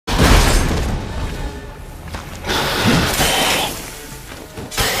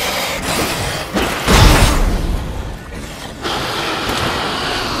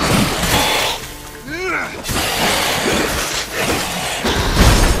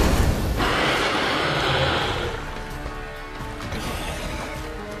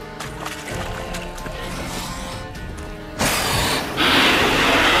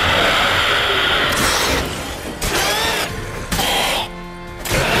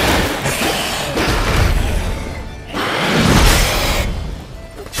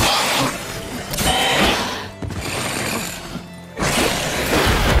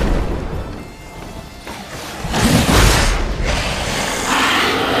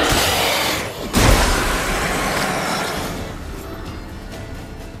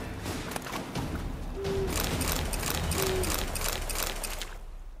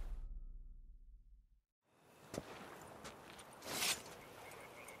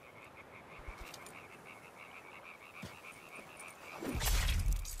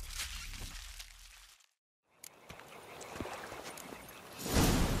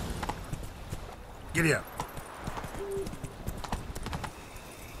Giddy up.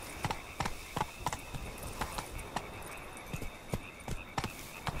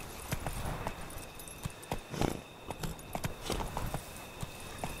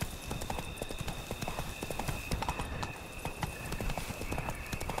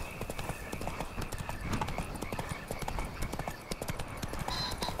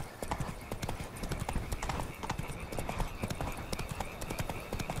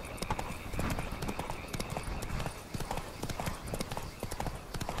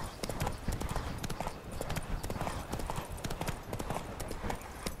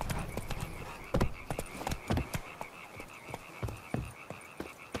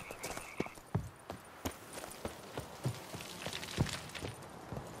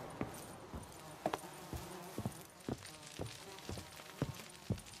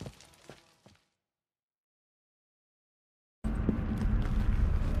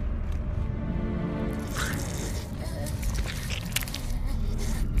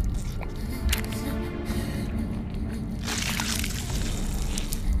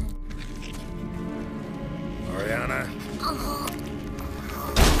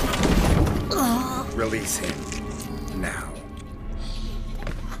 Release him. Now.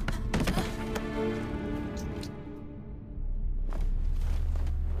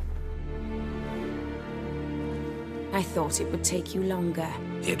 I thought it would take you longer.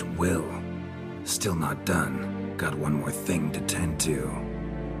 It will. Still not done. Got one more thing to tend to.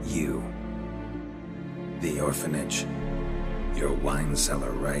 You. The orphanage. Your wine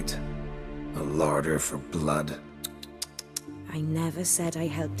cellar, right? A larder for blood. I never said I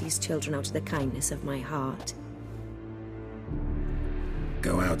helped these children out of the kindness of my heart.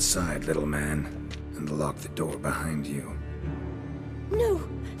 Go outside, little man, and lock the door behind you. No,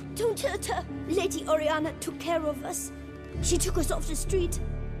 don't hurt her. Lady Oriana took care of us. She took us off the street,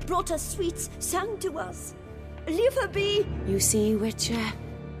 brought us sweets, sang to us. Leave her be. You see, Witcher?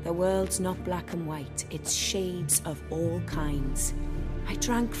 The world's not black and white. It's shades of all kinds. I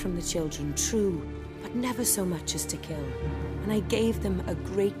drank from the children, true, but never so much as to kill. And I gave them a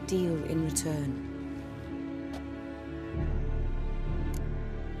great deal in return.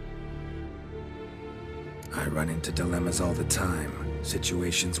 I run into dilemmas all the time.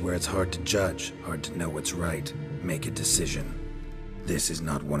 Situations where it's hard to judge, hard to know what's right, make a decision. This is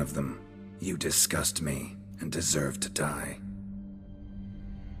not one of them. You disgust me and deserve to die.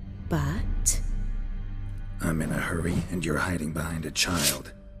 But? I'm in a hurry and you're hiding behind a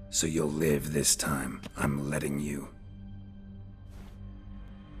child. So you'll live this time. I'm letting you.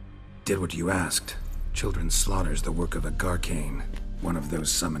 Did what you asked. Children's slaughter's the work of a Garcane, one of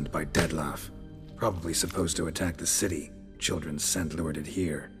those summoned by Dettlaff. Probably supposed to attack the city. Children sent lured it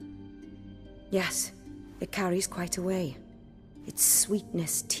here. Yes, it carries quite a way. Its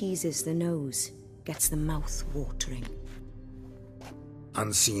sweetness teases the nose, gets the mouth watering.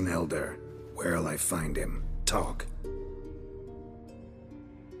 Unseen Elder. Where'll I find him? Talk.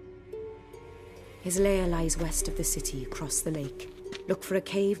 His lair lies west of the city, across the lake. Look for a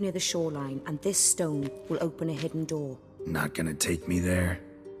cave near the shoreline, and this stone will open a hidden door. Not gonna take me there?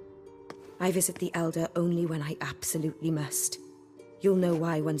 I visit the Elder only when I absolutely must. You'll know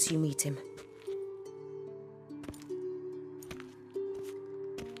why once you meet him.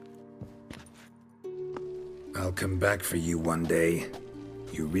 I'll come back for you one day.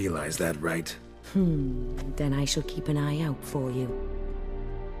 You realize that, right? Then I shall keep an eye out for you.